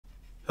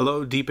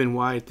Hello, deep and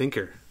wide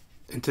thinker.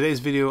 In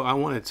today's video, I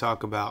want to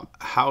talk about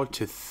how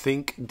to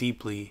think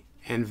deeply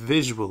and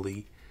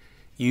visually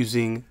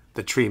using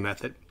the tree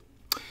method.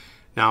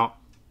 Now,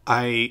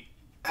 I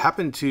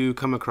happened to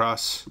come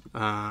across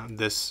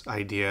this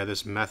idea,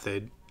 this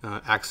method,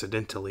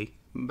 accidentally,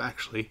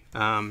 actually.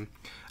 I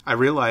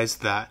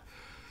realized that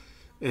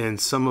in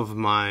some of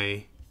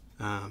my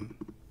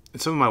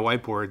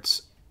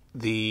whiteboards,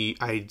 the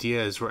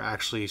ideas were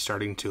actually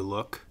starting to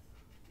look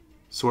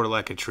sort of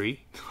like a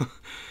tree.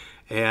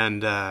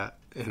 and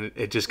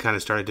it just kind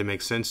of started to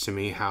make sense to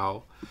me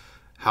how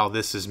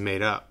this is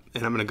made up.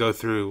 And I'm going to go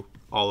through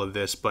all of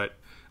this, but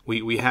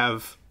we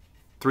have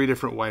 3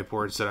 different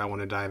whiteboards that I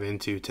want to dive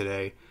into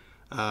today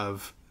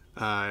of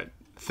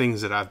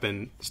things that I've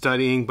been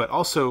studying, but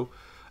also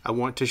I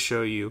want to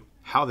show you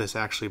how this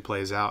actually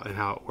plays out and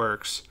how it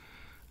works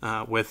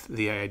with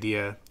the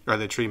idea or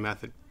the tree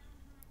method.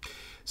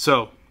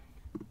 So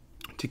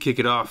to kick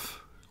it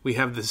off, we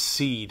have the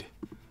seed,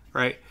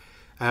 right?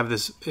 I have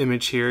this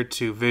image here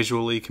to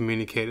visually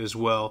communicate as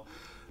well,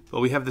 but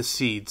we have the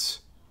seeds.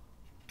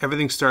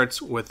 Everything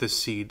starts with the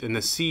seed, and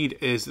the seed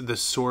is the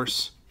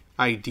source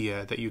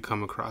idea that you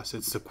come across.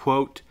 It's the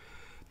quote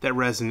that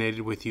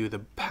resonated with you, the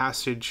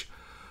passage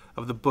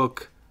of the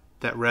book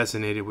that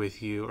resonated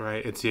with you,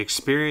 right? It's the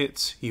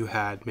experience you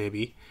had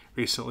maybe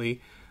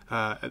recently,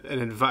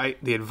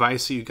 the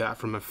advice that you got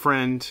from a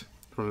friend,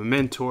 from a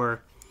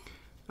mentor.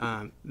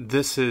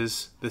 This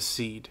is the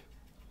seed.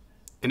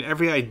 And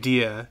every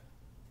idea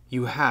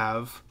you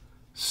have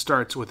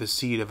starts with a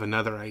seed of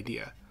another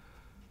idea,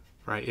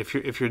 right?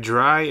 If you're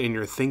dry in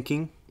your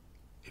thinking,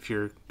 if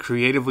you're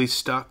creatively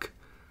stuck,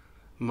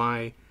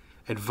 my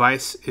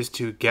advice is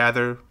to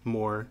gather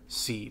more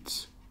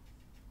seeds,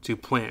 to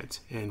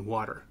plant and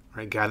water,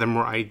 right? Gather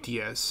more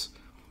ideas,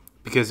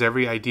 because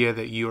every idea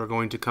that you are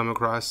going to come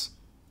across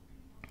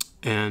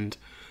and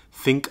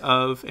think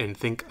of and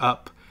think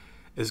up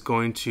is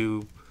going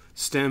to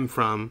stem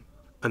from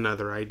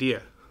another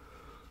idea,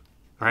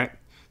 right?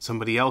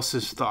 Somebody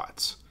else's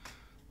thoughts.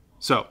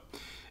 So,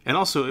 and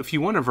also if you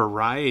want a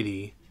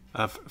variety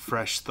of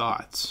fresh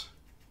thoughts,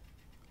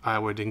 I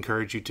would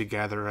encourage you to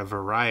gather a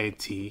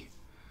variety,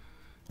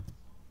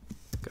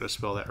 gotta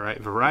spell that right,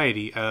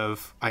 variety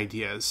of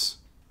ideas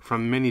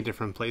from many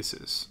different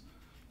places,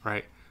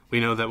 right? We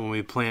know that when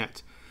we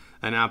plant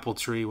an apple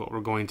tree, what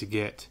we're going to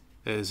get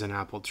is an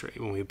apple tree.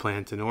 When we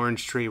plant an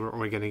orange tree, what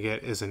we're going to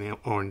get is an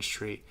orange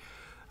tree.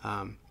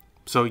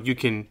 So you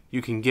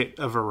can get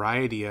a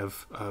variety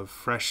of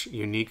fresh,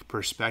 unique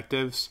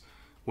perspectives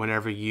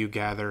whenever you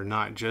gather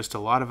not just a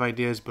lot of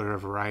ideas, but a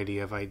variety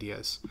of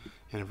ideas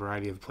in a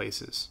variety of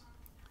places.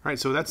 All right,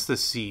 so that's the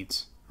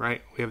seeds,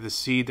 right? We have the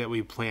seed that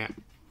we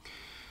plant.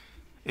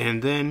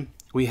 And then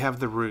we have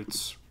the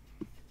roots.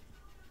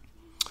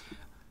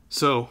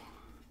 So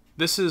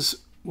this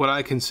is what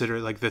I consider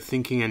like the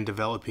thinking and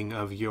developing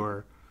of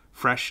your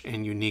fresh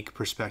and unique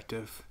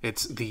perspective.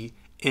 It's the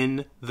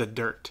in the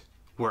dirt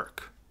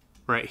work.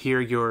 Right here,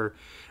 you're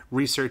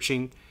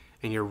researching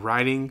and you're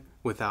writing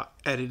without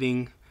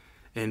editing.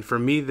 And for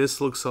me,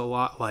 this looks a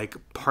lot like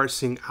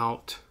parsing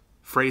out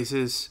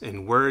phrases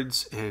and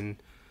words and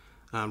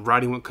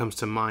writing what comes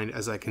to mind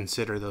as I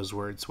consider those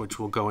words, which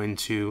we'll go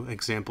into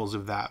examples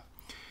of that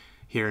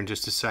here in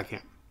just a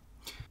second.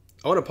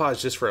 I want to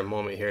pause just for a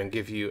moment here and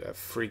give you a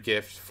free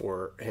gift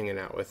for hanging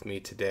out with me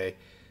today.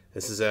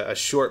 This is a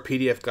short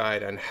PDF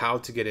guide on how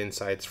to get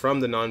insights from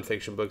the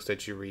nonfiction books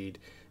that you read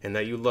and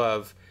that you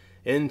love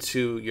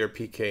into your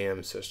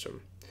PKM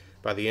system.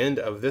 By the end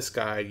of this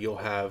guide, you'll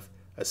have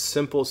a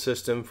simple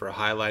system for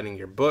highlighting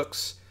your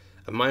books,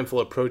 a mindful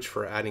approach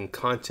for adding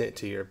content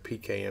to your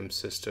PKM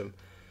system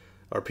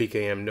or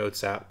PKM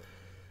Notes app,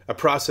 a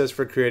process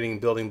for creating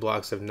building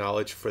blocks of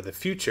knowledge for the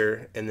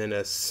future, and then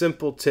a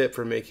simple tip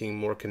for making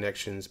more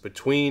connections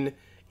between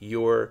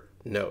your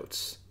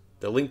notes.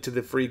 The link to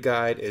the free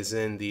guide is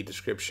in the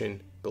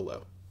description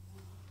below.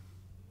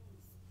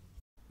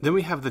 Then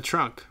we have the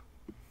trunk.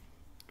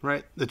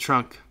 Right, the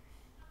trunk.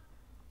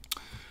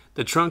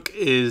 The trunk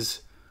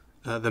is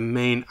the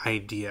main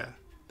idea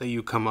that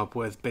you come up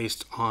with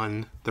based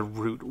on the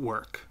root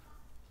work.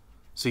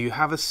 So you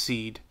have a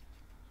seed,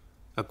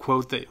 a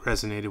quote that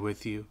resonated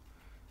with you.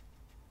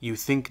 You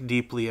think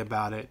deeply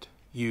about it.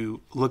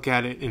 You look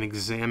at it and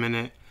examine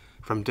it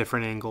from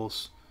different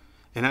angles.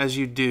 And as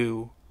you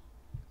do,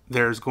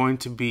 there's going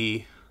to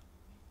be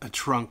a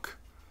trunk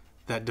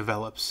that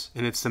develops,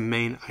 and it's the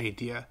main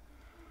idea.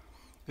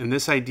 And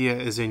this idea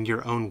is in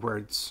your own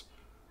words,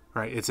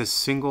 right? It's a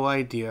single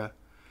idea.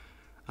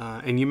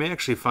 And you may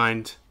actually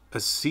find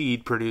a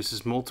seed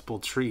produces multiple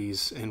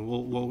trees. And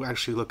we'll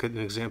actually look at an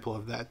example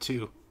of that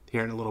too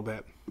here in a little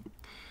bit.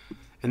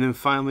 And then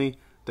finally,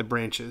 the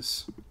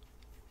branches.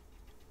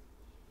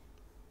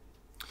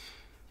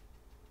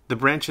 The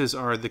branches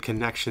are the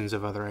connections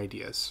of other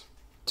ideas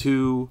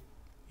to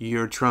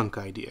your trunk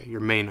idea,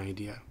 your main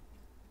idea.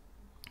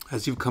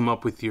 As you've come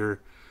up with your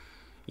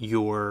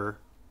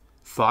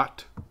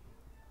thought,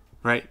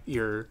 right?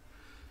 Your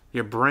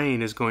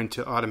brain is going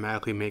to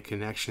automatically make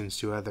connections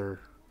to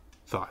other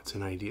thoughts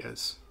and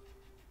ideas.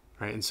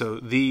 right? And so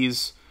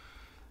these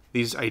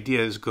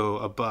ideas go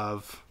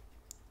above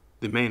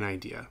the main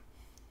idea.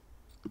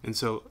 And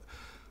so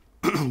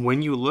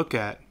when you look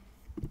at,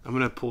 I'm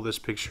going to pull this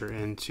picture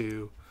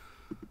into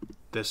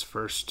this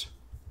first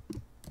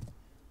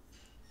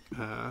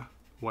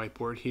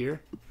whiteboard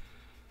here.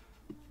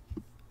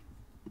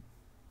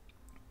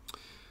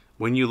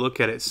 When you look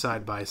at it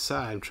side by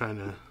side, I'm trying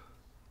to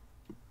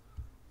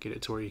get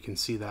it to where you can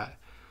see that.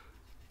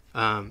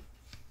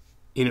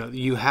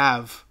 You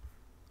have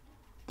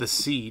the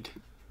seed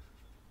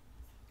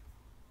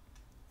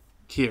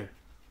here,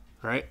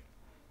 right?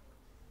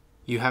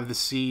 You have the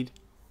seed,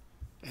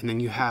 and then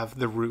you have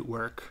the root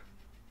work.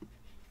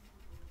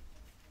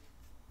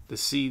 The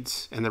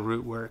seeds and the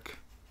root work,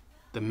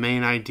 the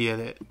main idea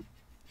that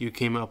you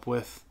came up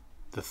with,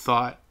 the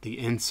thought, the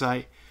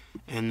insight,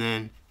 and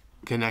then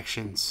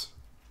connections.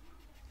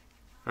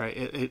 Right?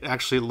 It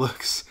actually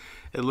looks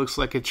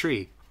like a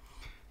tree.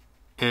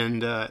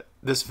 And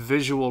this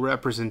visual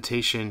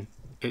representation,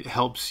 it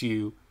helps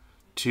you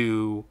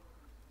to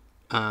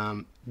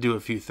do a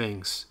few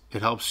things.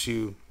 It helps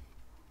you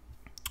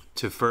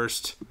to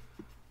first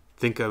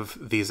think of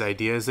these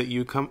ideas that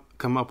you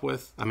come up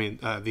with. I mean,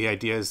 the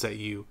ideas that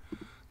you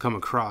come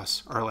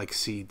across are like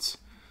seeds.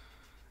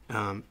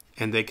 And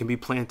they can be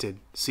planted.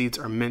 Seeds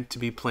are meant to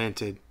be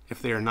planted.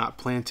 If they are not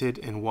planted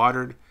and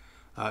watered,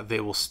 they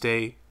will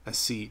stay a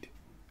seed,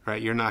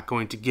 right? You're not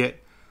going to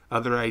get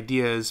other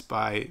ideas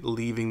by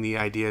leaving the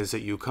ideas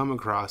that you come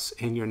across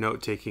in your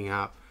note-taking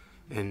app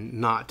and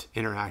not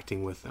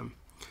interacting with them.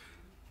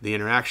 The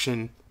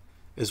interaction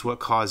is what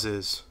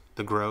causes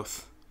the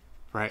growth,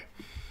 right?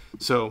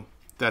 So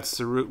that's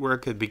the root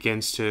work that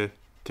begins to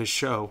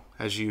show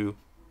as you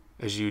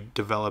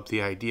develop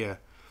the idea,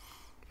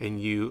 and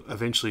you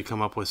eventually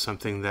come up with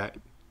something that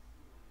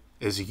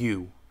is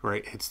you,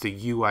 right? It's the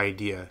you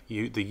idea,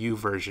 the you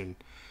version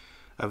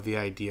of the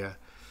idea,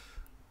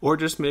 or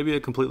just maybe a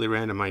completely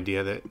random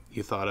idea that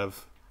you thought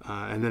of,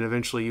 and then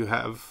eventually you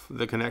have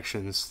the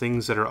connections,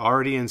 things that are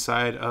already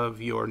inside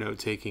of your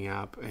note-taking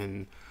app,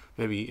 and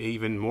maybe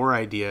even more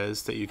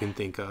ideas that you can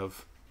think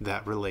of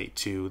that relate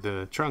to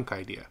the trunk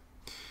idea.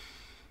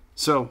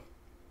 So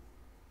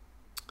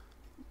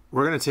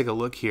we're going to take a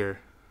look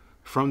here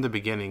from the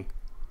beginning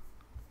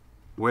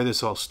where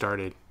this all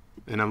started,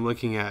 and I'm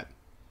looking at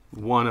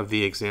one of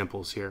the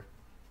examples here.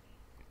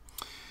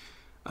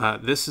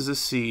 This is a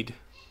seed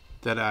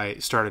that I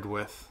started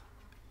with,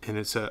 and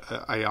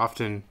I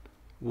often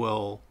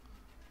will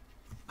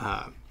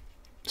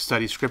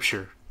study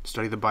scripture,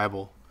 study the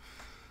Bible,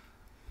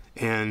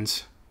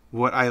 and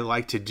what I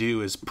like to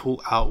do is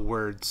pull out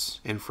words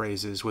and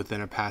phrases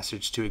within a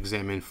passage to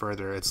examine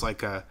further. It's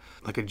like a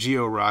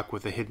geo rock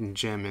with a hidden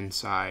gem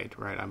inside,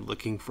 right? I'm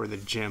looking for the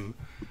gem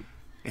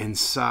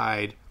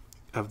inside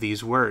of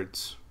these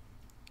words.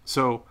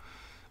 So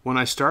when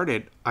I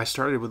started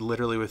with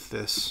literally with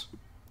this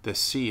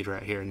seed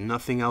right here.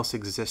 Nothing else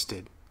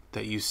existed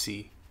that you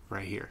see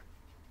right here.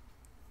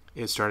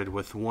 It started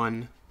with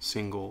one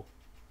single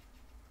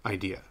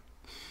idea.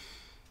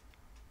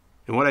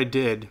 And what I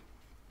did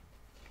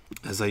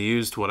is I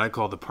used what I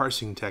call the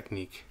parsing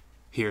technique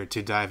here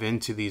to dive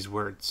into these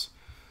words.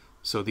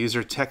 So these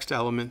are text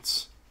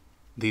elements.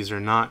 These are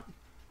not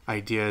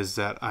ideas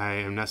that I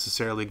am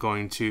necessarily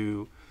going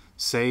to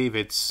save.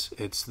 It's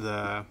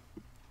the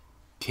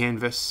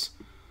canvas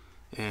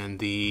and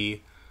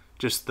the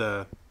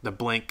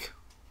blank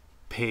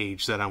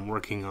page that I'm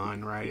working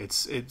on, right?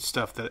 It's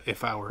stuff that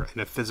if I were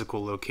in a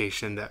physical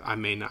location that I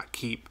may not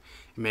keep,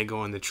 it may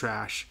go in the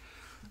trash,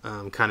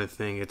 kind of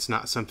thing. It's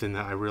not something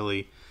that I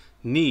really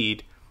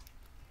need,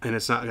 and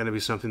it's not going to be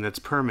something that's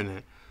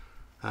permanent,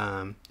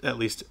 at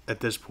least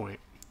at this point.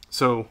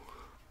 So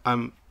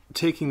I'm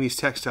taking these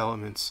text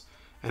elements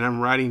and I'm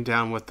writing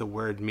down what the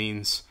word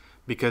means,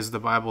 because the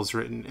Bible's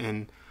written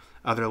in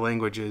other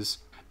languages.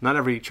 Not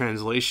every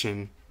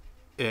translation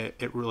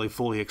it really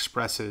fully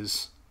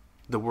expresses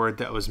the word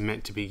that was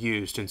meant to be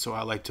used, and so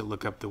I like to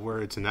look up the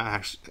words, and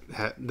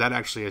that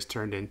actually has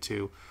turned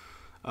into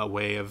a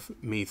way of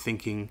me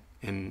thinking,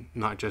 and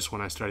not just when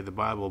I study the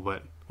Bible,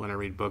 but when I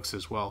read books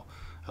as well.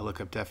 I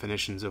look up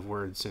definitions of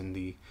words and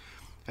the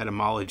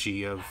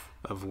etymology of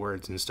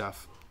words and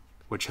stuff,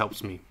 which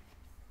helps me.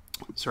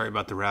 Sorry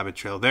about the rabbit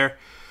trail there,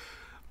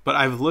 but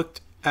I've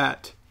looked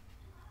at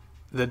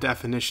the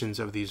definitions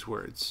of these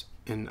words,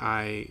 and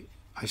I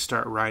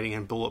start writing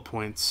in bullet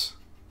points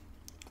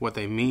what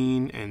they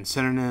mean and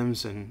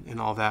synonyms and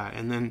all that.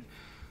 And then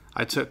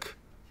I took,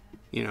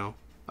 I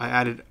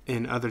added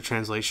in other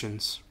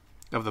translations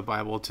of the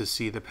Bible to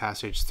see the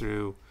passage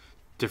through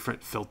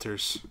different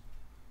filters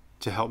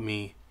to help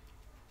me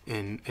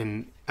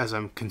in as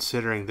I'm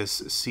considering this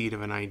seed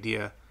of an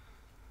idea.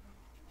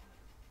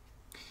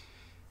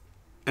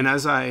 And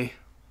as I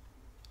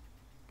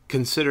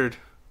considered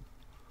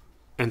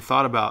and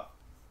thought about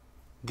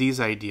these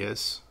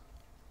ideas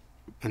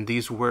and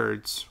these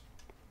words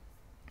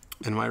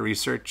in my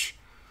research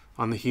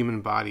on the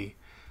human body,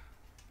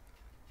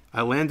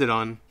 I landed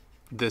on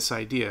this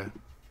idea,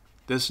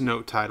 this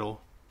note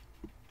title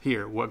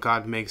here: what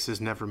God makes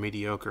is never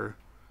mediocre,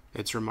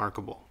 It's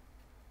remarkable,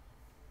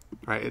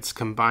 right? It's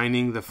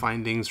combining the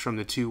findings from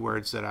the two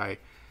words that I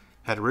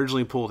had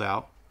originally pulled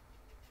out,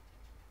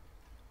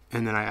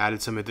 and then I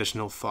added some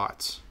additional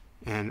thoughts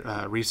and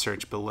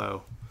research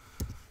below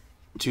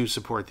to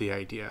support the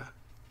idea,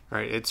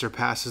 right? It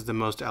surpasses the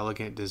most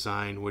elegant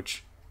design,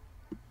 which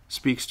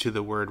speaks to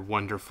the word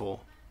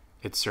wonderful.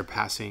 It's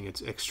surpassing,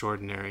 it's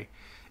extraordinary,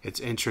 it's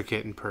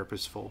intricate and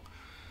purposeful.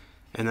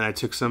 And then I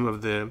took some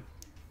of the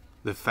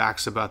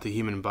facts about the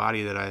human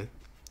body that I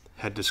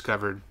had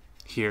discovered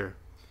here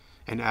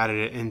and added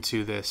it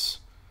into this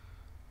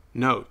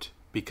note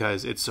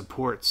because it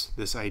supports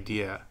this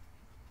idea.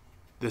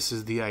 This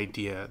is the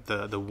idea,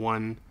 the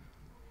one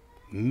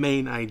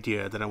main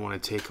idea that I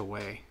want to take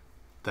away,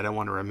 that I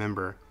want to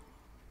remember,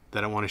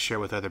 that I want to share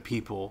with other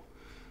people,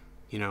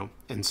 you know.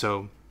 And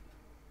so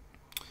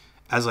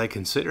as I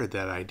considered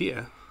that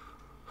idea,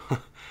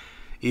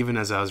 even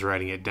as I was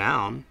writing it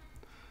down,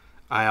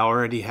 I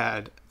already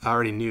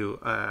knew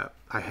I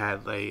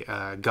had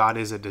a God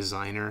is a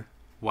Designer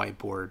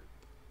whiteboard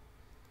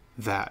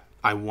that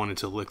I wanted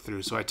to look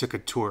through. So I took a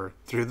tour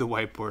through the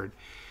whiteboard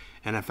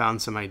and I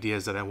found some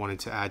ideas that I wanted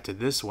to add to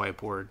this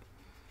whiteboard,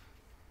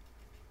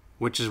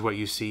 which is what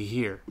you see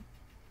here,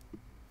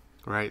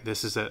 right?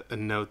 This is a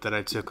note that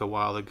I took a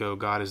while ago.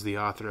 God is the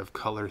author of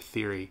color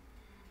theory.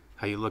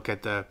 How you look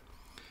at the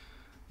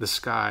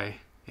sky,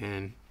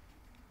 and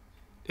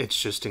it's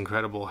just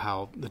incredible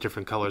how the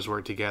different colors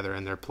work together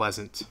and they're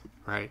pleasant,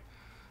 right?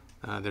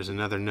 There's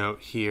another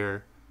note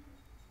here.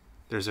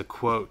 There's a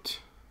quote.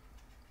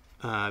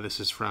 This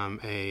is from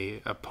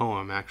a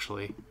poem,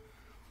 actually.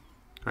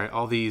 Right?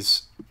 All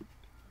these,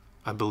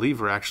 I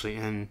believe, are actually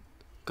in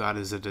God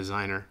is a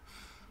Designer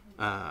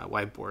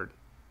whiteboard.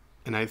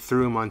 And I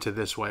threw them onto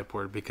this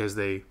whiteboard because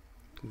they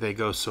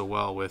go so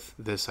well with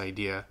this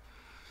idea.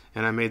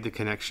 And I made the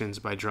connections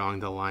by drawing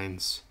the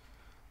lines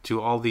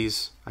to all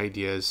these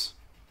ideas.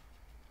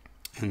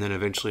 And then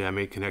eventually I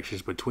made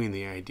connections between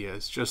the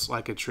ideas, just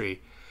like a tree,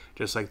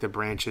 just like the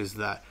branches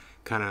that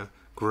kind of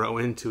grow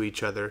into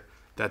each other.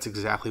 That's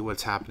exactly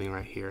what's happening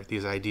right here.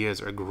 These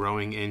ideas are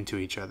growing into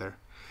each other.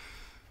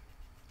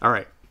 All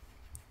right.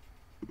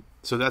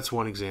 So that's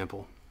one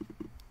example.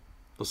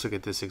 Let's look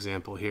at this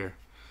example here.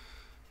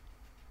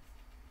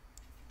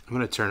 I'm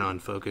going to turn on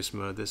focus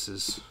mode. This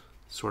is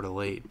sort of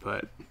late,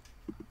 but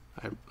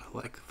I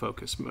like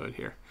focus mode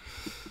here.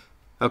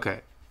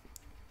 Okay.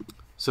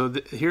 So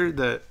here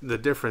the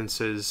difference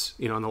is,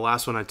 you know, in the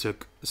last one I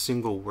took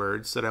single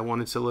words that I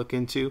wanted to look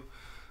into,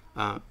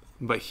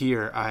 but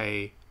here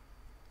I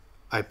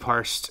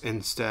parsed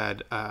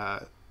instead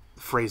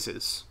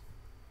phrases,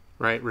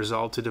 right?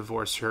 Resolved to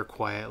divorce her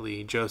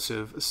quietly,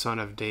 Joseph, son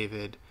of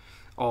David.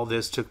 All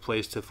this took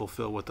place to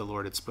fulfill what the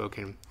Lord had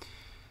spoken.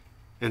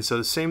 And so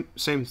the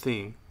same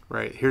thing,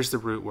 right? Here's the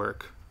root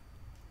work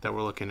that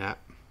we're looking at.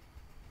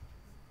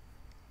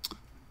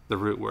 The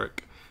root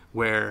work,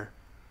 where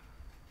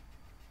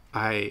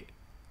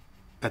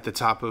at the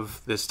top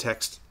of this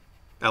text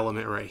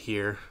element right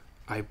here,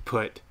 I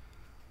put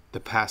the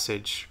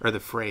passage or the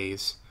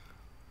phrase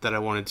that I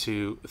wanted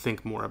to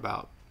think more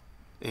about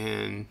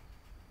and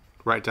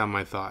write down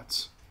my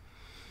thoughts.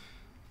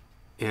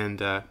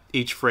 And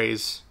each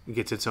phrase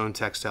gets its own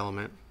text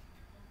element.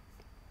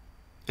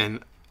 And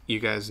you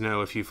guys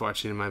know, if you've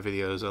watched any of my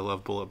videos, I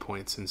love bullet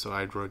points. And so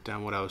I wrote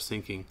down what I was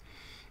thinking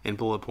in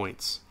bullet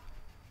points.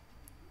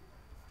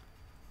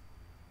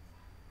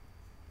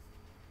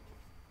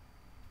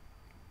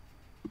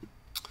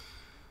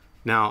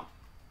 Now,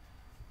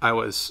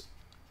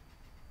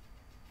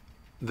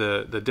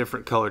 the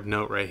different colored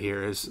note right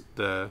here is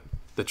the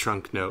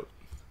trunk note.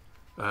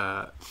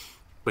 But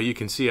you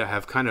can see I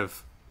have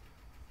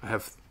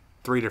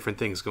three different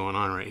things going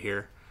on right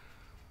here.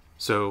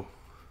 So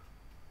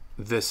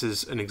this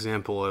is an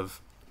example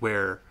of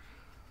where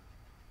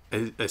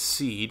a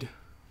seed,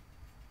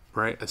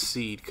 right? A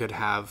seed could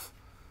have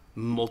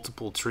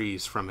multiple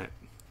trees from it,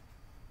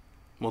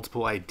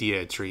 multiple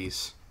idea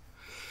trees.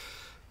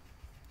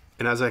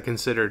 And as I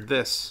considered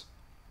this,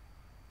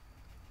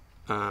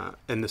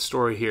 in the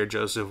story here,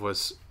 Joseph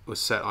was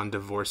set on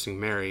divorcing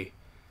Mary.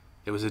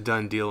 It was a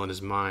done deal in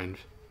his mind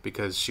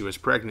because she was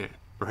pregnant,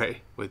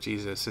 right, with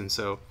Jesus. And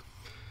so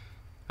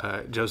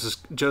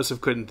Joseph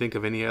couldn't think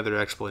of any other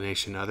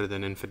explanation other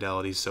than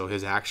infidelity, so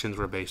his actions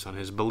were based on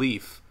his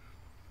belief.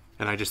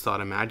 And I just thought,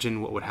 imagine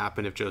what would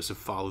happen if Joseph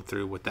followed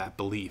through with that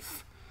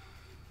belief.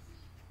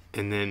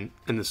 And then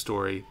in the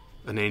story,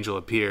 an angel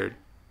appeared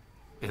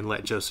and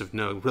let Joseph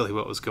know really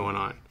what was going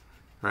on,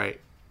 right?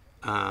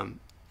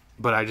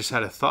 But I just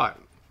had a thought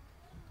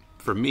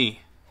for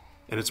me,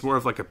 and it's more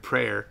of like a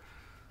prayer,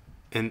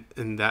 and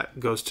that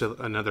goes to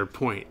another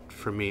point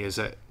for me, is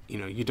that, you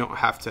know, you don't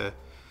have to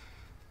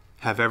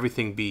have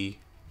everything be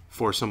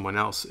for someone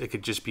else. It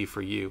could just be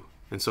for you.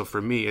 And so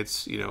for me,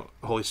 it's, you know,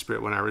 Holy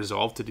Spirit, when I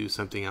resolve to do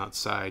something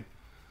outside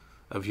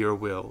of your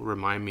will,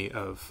 remind me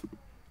of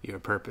your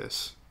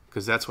purpose,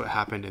 because that's what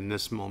happened in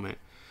this moment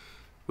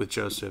with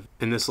Joseph.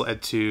 And this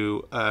led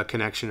to a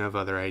connection of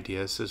other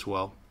ideas as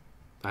well.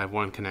 I have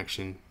one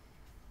connection.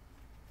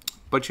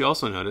 But you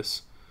also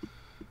notice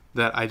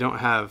that I don't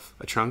have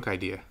a trunk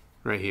idea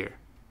right here.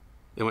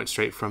 It went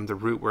straight from the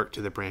root work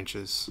to the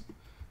branches.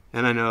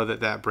 And I know that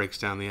that breaks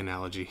down the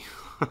analogy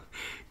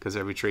because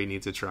every tree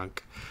needs a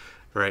trunk,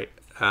 right?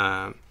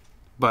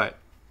 But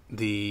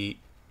the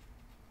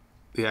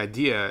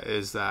idea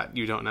is that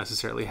you don't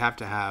necessarily have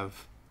to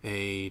have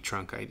a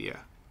trunk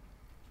idea.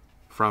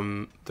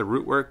 From the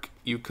root work,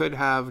 you could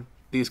have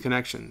these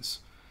connections.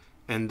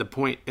 And the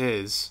point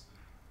is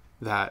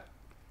that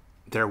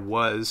there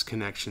was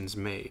connections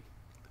made.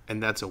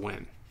 And that's a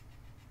win,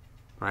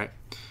 right?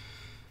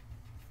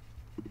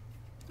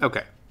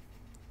 Okay.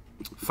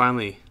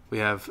 Finally, we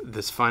have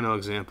this final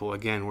example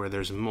again where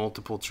there's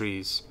multiple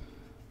trees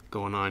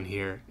going on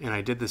here. And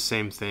I did the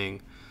same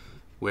thing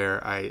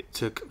where I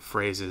took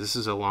phrases. This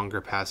is a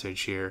longer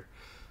passage here,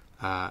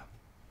 but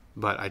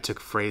I took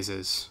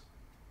phrases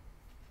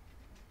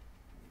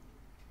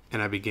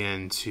and I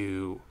began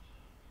to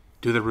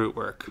do the root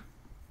work.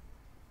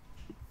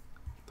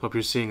 Hope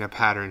you're seeing a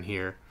pattern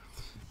here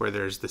where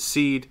there's the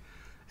seed,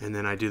 and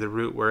then I do the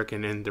root work,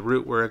 and in the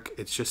root work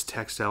it's just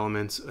text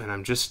elements, and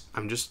I'm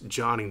just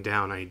jotting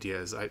down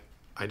ideas. I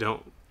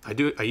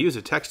use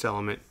a text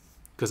element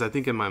because I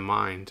think in my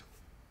mind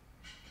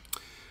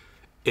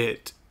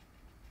it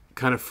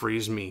kind of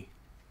frees me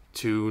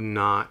to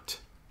know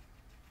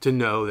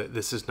that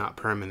this is not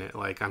permanent.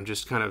 Like, I'm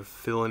just kind of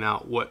filling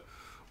out what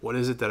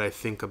is it that I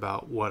think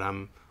about what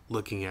I'm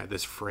looking at,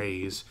 this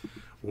phrase.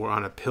 We're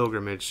on a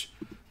pilgrimage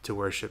to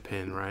worship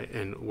him, right?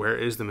 And where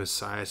is the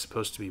Messiah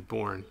supposed to be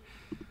born?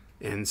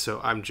 And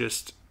so I'm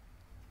just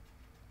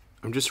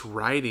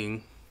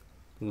writing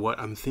what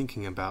I'm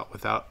thinking about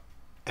without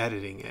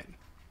editing it.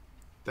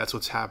 That's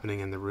what's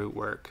happening in the root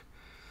work,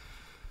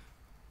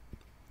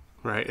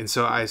 right? And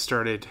so I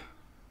started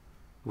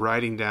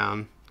writing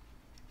down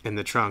in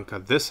the trunk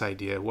of this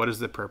idea, what is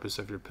the purpose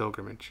of your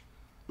pilgrimage?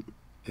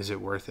 Is it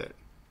worth it?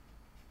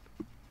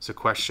 It's a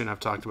question. I've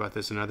talked about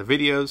this in other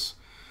videos,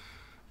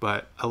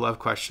 but I love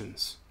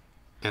questions.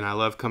 And I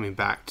love coming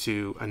back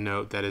to a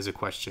note that is a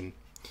question.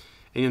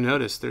 And you'll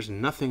notice there's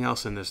nothing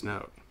else in this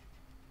note.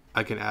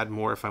 I can add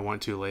more if I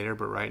want to later,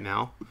 but right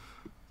now,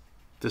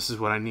 this is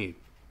what I need.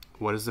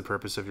 What is the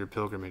purpose of your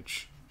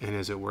pilgrimage? And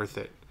is it worth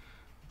it?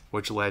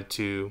 Which led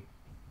to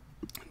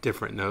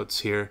different notes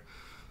here.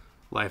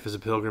 Life is a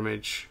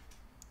pilgrimage,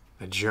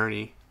 a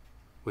journey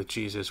with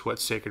Jesus. What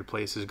sacred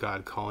place is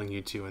God calling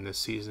you to in this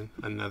season?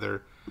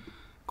 Another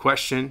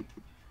question.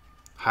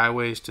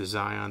 Highways to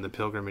Zion, the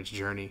pilgrimage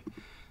journey.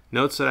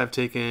 Notes that I've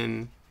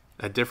taken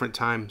at different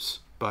times,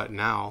 but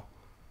now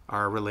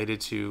are related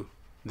to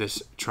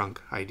this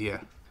trunk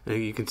idea.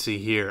 And you can see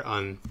here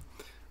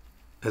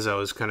as I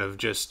was kind of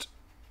just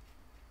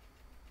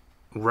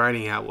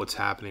writing out what's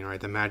happening,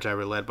 right? The Magi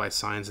were led by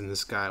signs in the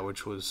sky,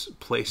 which was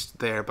placed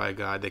there by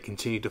God. They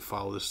continued to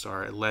follow the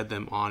star. It led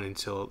them on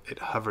until it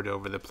hovered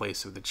over the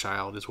place of the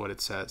child, is what it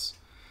says.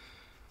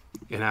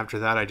 And after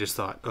that, I just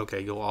thought,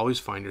 okay, you'll always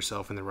find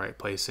yourself in the right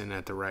place and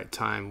at the right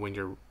time when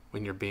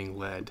you're being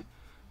led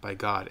by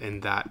God.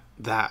 And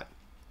that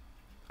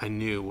I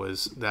knew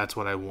that's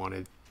what I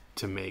wanted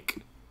to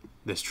make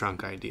this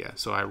trunk idea.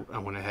 So I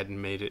went ahead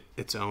and made it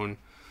its own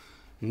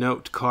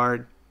note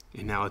card,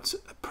 and now it's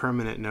a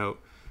permanent note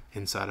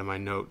inside of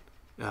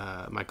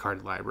my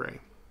card library.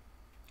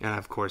 And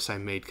of course, I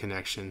made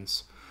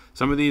connections.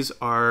 Some of these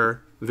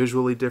are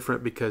visually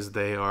different because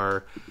they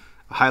are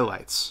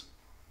highlights,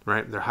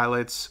 right? They're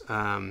highlights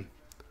that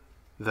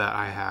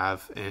I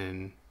have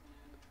in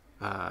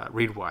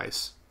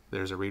Readwise.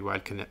 There's a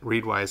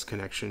Readwise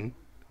connection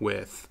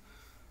with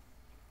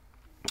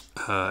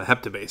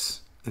Heptabase.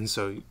 And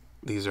so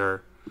these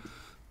are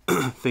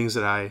things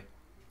that I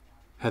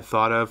had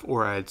thought of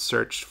or I had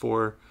searched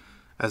for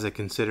as I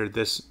considered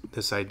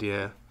this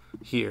idea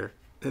here.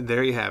 And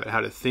there you have it,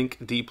 how to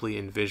think deeply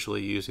and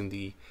visually using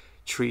the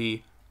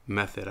tree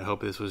method. I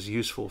hope this was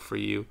useful for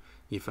you.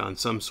 You found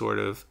some sort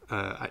of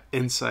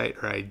insight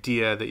or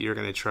idea that you're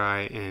going to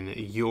try in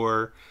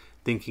your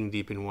thinking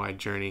deep and wide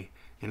journey.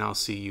 And I'll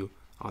see you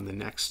on the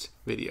next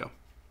video.